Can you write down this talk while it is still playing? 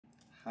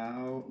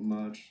How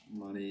much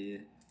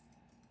money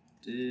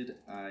did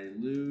I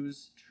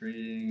lose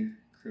trading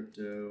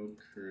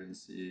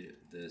cryptocurrency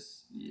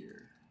this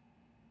year?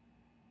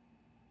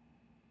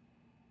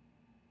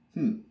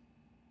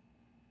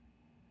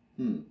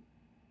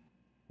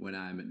 When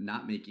I'm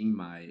not making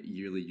my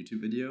yearly YouTube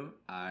video,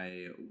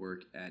 I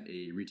work at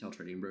a retail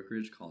trading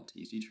brokerage called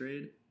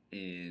tastytrade,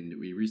 and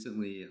we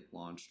recently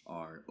launched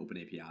our open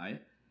API,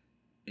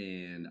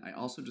 and I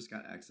also just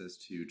got access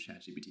to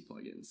ChatGPT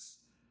plugins.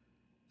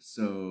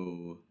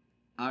 So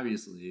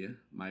obviously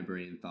my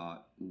brain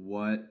thought,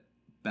 what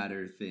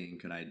better thing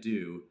could I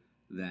do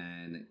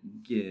than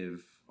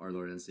give our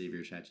Lord and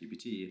Savior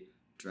ChatGPT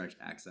direct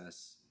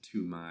access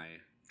to my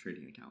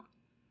trading account?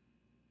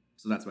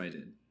 So that's what I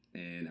did,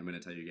 and I'm going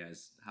to tell you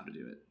guys how to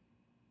do it.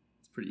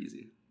 It's pretty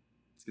easy.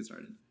 Let's get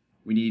started.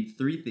 We need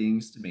three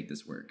things to make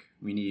this work.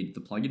 We need the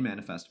plugin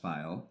manifest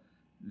file,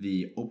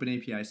 the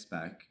OpenAPI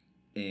spec,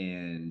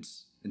 and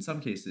in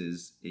some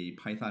cases, a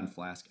Python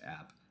Flask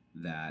app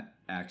that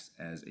acts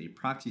as a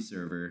proxy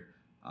server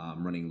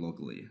running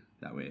locally.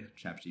 That way,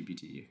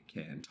 ChatGPT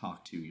can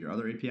talk to your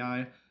other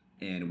API,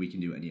 and we can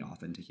do any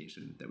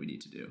authentication that we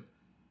need to do.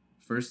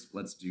 First,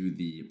 let's do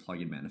the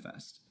plugin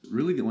manifest.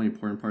 Really, the only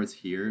important parts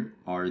here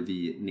are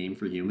the name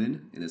for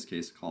human, in this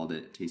case, called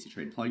it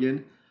tastytrade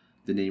plugin,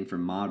 the name for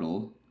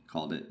model,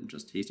 called it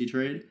just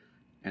tastytrade,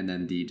 and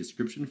then the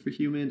description for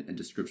human and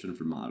description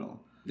for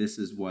model. This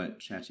is what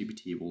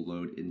ChatGPT will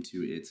load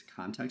into its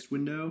context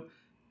window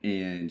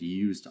and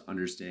use to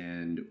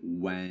understand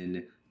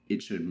when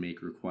it should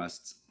make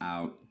requests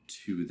out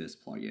to this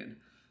plugin.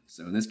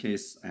 So in this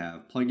case, I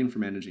have plugin for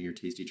managing your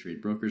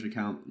tastytrade brokerage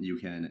account. You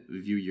can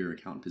view your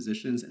account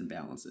positions and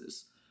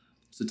balances.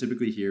 So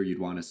typically here, you'd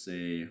want to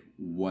say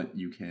what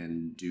you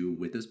can do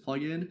with this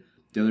plugin.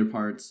 The other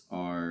parts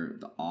are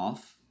the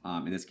auth.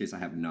 In this case, I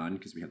have none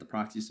because we have the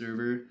proxy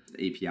server,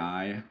 the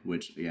API,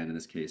 which again, in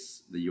this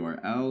case, the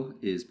URL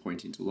is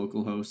pointing to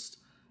localhost,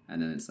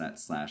 and then it's that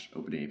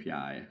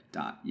 /openapi.yaml,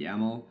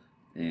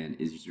 and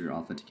is user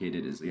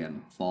authenticated is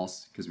again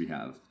false because we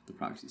have the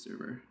proxy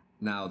server.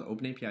 Now the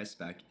OpenAPI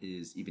spec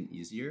is even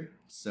easier.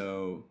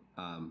 So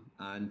on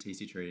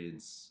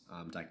tastytrade's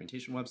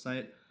documentation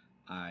website,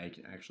 I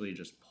can actually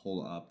just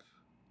pull up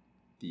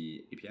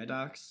the API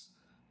docs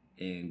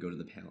and go to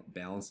the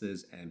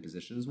balances and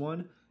positions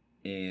one.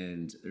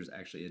 And there's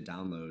actually a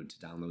download to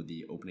download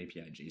the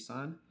OpenAPI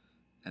JSON.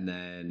 And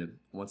then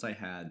once I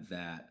had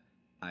that,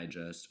 I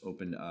just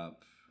opened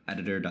up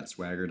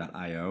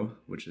editor.swagger.io,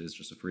 which is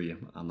just a free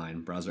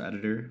online browser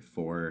editor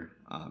for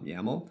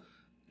YAML,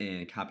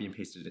 and copy and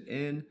pasted it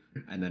in.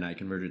 And then I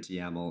converted it to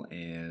YAML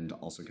and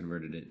also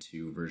converted it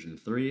to version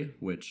 3,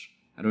 which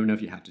I don't even know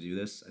if you have to do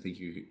this. I think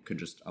you could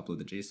just upload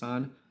the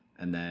JSON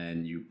and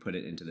then you put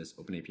it into this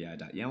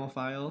openapi.yaml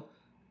file.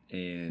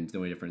 And the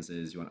only difference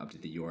is you want to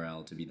update the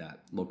URL to be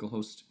that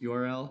localhost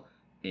URL.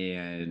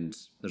 And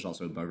there's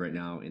also a bug right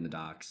now in the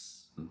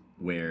docs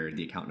where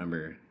the account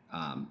number,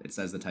 it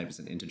says the type is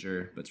an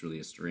integer, but it's really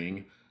a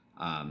string.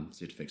 So you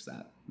have to fix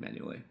that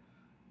manually.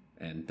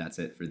 And that's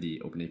it for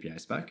the OpenAPI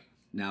spec.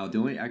 Now, the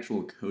only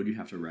actual code you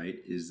have to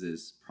write is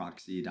this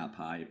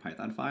proxy.py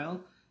Python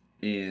file.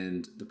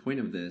 And the point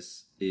of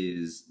this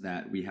is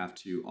that we have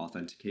to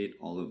authenticate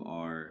all of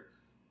our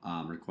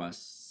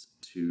requests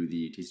to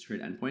the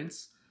tastytrade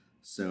endpoints.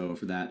 So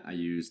for that, I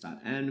use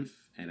 .env,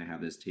 and I have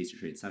this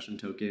tastytrade session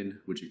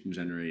token, which you can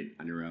generate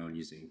on your own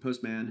using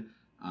Postman.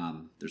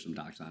 There's some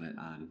docs on it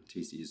on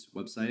Tasty's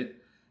website.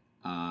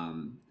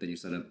 Then you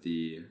set up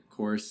the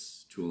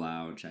course to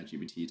allow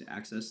ChatGPT to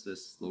access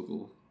this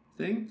local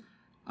thing.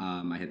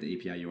 I hit the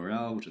API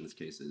URL, which in this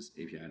case is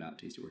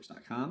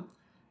api.tastyworks.com.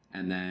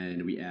 And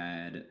then we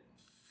add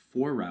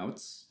 4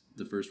 routes.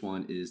 The first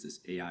one is this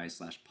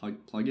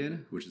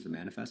AI/plugin, which is the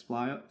manifest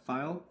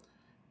file.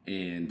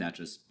 And that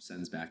just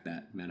sends back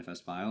that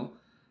manifest file.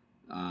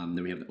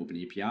 Then we have the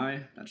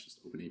OpenAPI, that's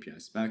just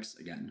OpenAPI specs,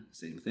 again,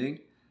 same thing.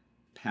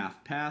 Path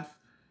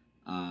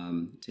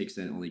takes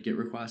in only GET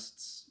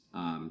requests.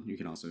 You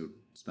can also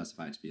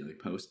specify it to be like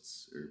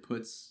posts or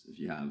puts if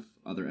you have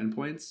other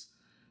endpoints.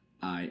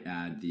 I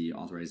add the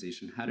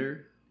authorization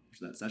header,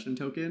 which is that session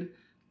token,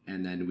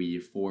 and then we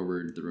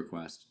forward the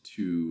request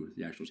to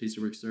the actual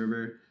Tastyworks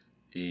server,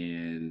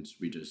 and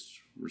we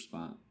just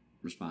respond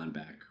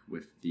back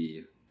with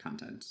the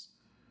contents.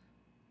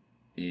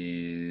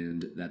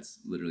 And that's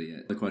literally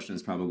it. The question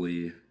is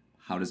probably,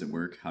 how does it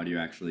work? How do you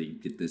actually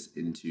get this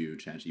into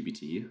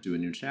ChatGPT? Do a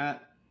new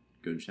chat,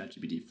 go to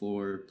ChatGPT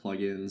Floor,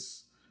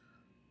 plugins,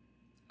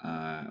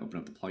 open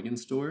up the plugin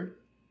store,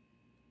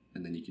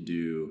 and then you can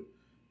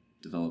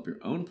develop your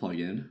own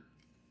plugin.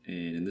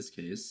 And in this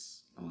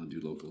case, I want to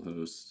do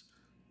localhost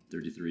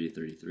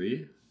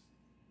 3333,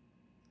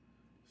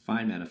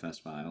 find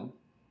manifest file,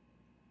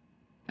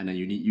 and then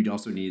you'd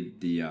also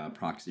need the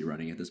proxy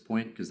running at this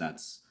point, because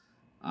that's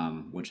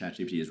what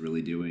ChatGPT is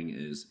really doing,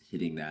 is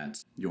hitting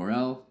that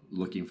URL,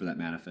 looking for that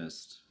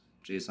manifest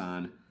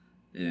JSON,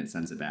 and it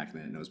sends it back,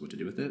 and then it knows what to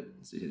do with it.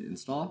 So you hit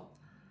install,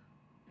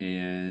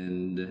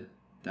 and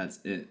that's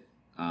it.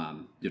 You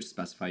have to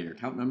specify your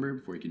account number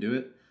before you can do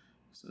it.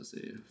 So let's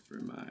say for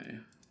my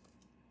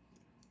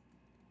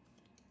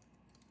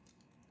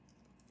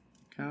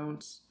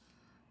account,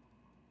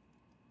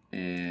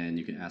 and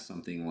you can ask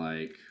something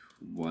like,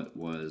 what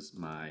was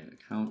my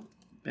account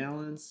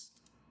balance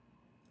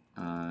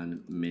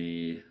on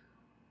May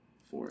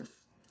 4th,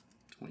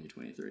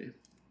 2023?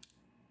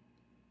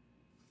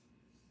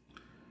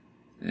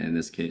 In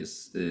this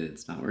case,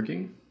 it's not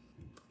working,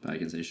 but I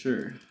can say,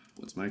 sure,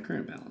 what's my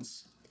current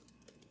balance?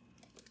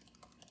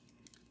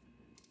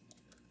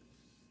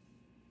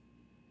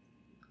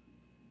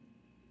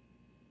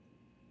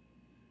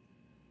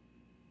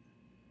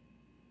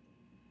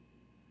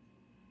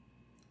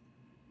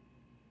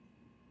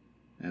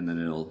 And then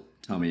it'll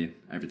tell me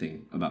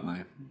everything about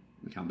my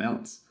account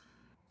balance.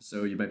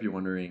 So you might be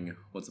wondering,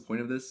 what's the point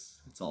of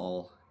this? It's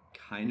all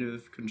kind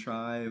of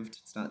contrived.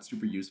 It's not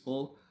super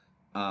useful.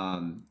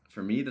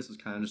 For me, this was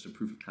kind of just a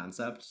proof of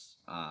concept.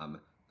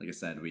 Like I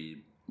said,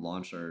 we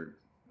launched our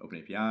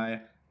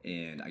OpenAPI,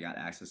 and I got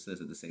access to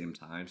this at the same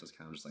time. So it's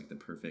kind of just like the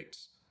perfect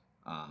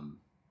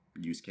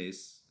use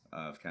case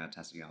of kind of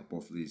testing out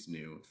both of these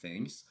new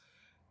things.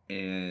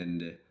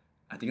 And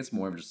I think it's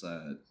more of just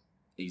a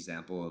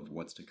example of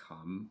what's to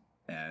come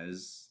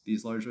as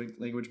these large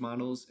language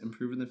models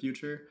improve in the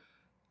future.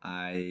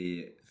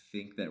 I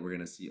think that we're going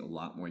to see a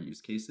lot more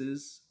use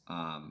cases.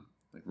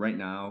 Like right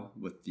now,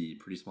 with the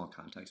pretty small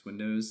context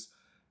windows,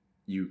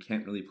 you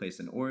can't really place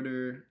an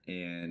order,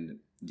 and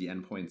the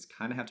endpoints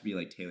kind of have to be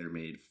like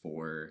tailor-made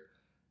for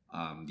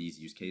these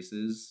use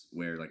cases,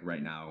 where like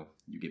right now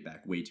you get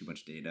back way too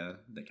much data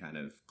that kind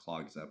of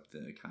clogs up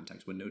the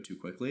context window too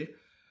quickly.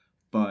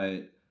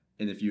 But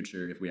in the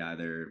future, if we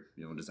either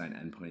design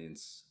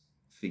endpoints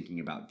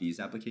thinking about these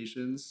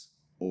applications,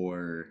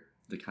 or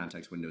the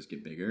context windows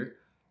get bigger,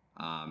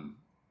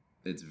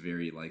 it's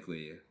very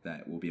likely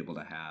that we'll be able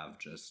to have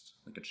just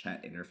like a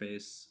chat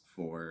interface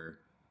for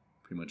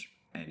pretty much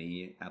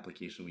any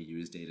application we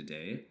use day to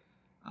day.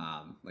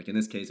 Like in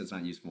this case, it's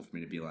not useful for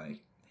me to be like,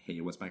 hey,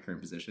 what's my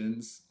current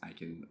positions? I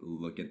can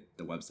look at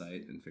the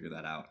website and figure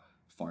that out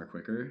far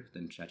quicker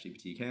than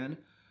ChatGPT can.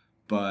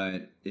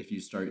 But if you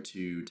start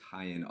to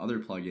tie in other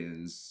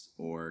plugins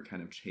or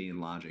kind of chain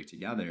logic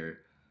together,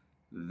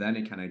 then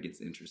it kind of gets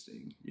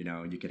interesting.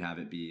 You could have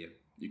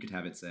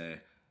it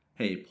say,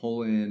 hey,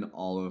 pull in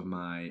all of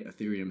my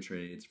Ethereum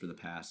trades for the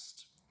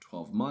past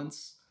 12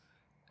 months,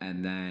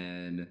 and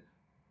then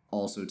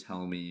also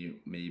tell me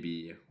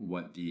maybe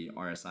what the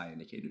RSI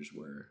indicators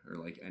were, or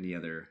like any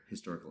other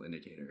historical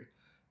indicator,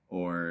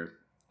 or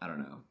I don't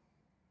know.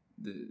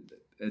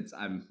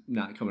 I'm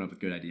not coming up with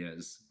good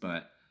ideas,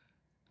 but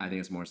I think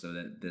it's more so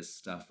that this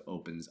stuff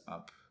opens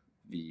up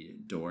the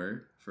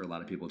door for a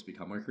lot of people to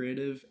become more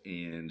creative,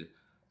 and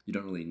you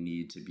don't really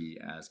need to be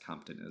as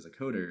competent as a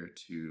coder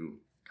to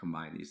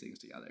combine these things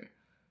together.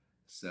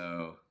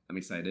 So I'm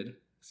excited,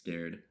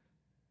 scared,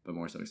 but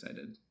more so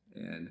excited.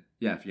 And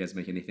yeah, if you guys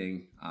make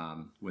anything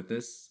with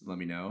this, let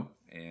me know,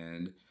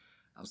 and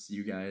I'll see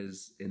you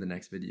guys in the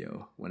next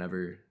video,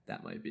 whenever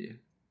that might be.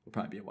 It'll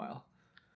probably be a while.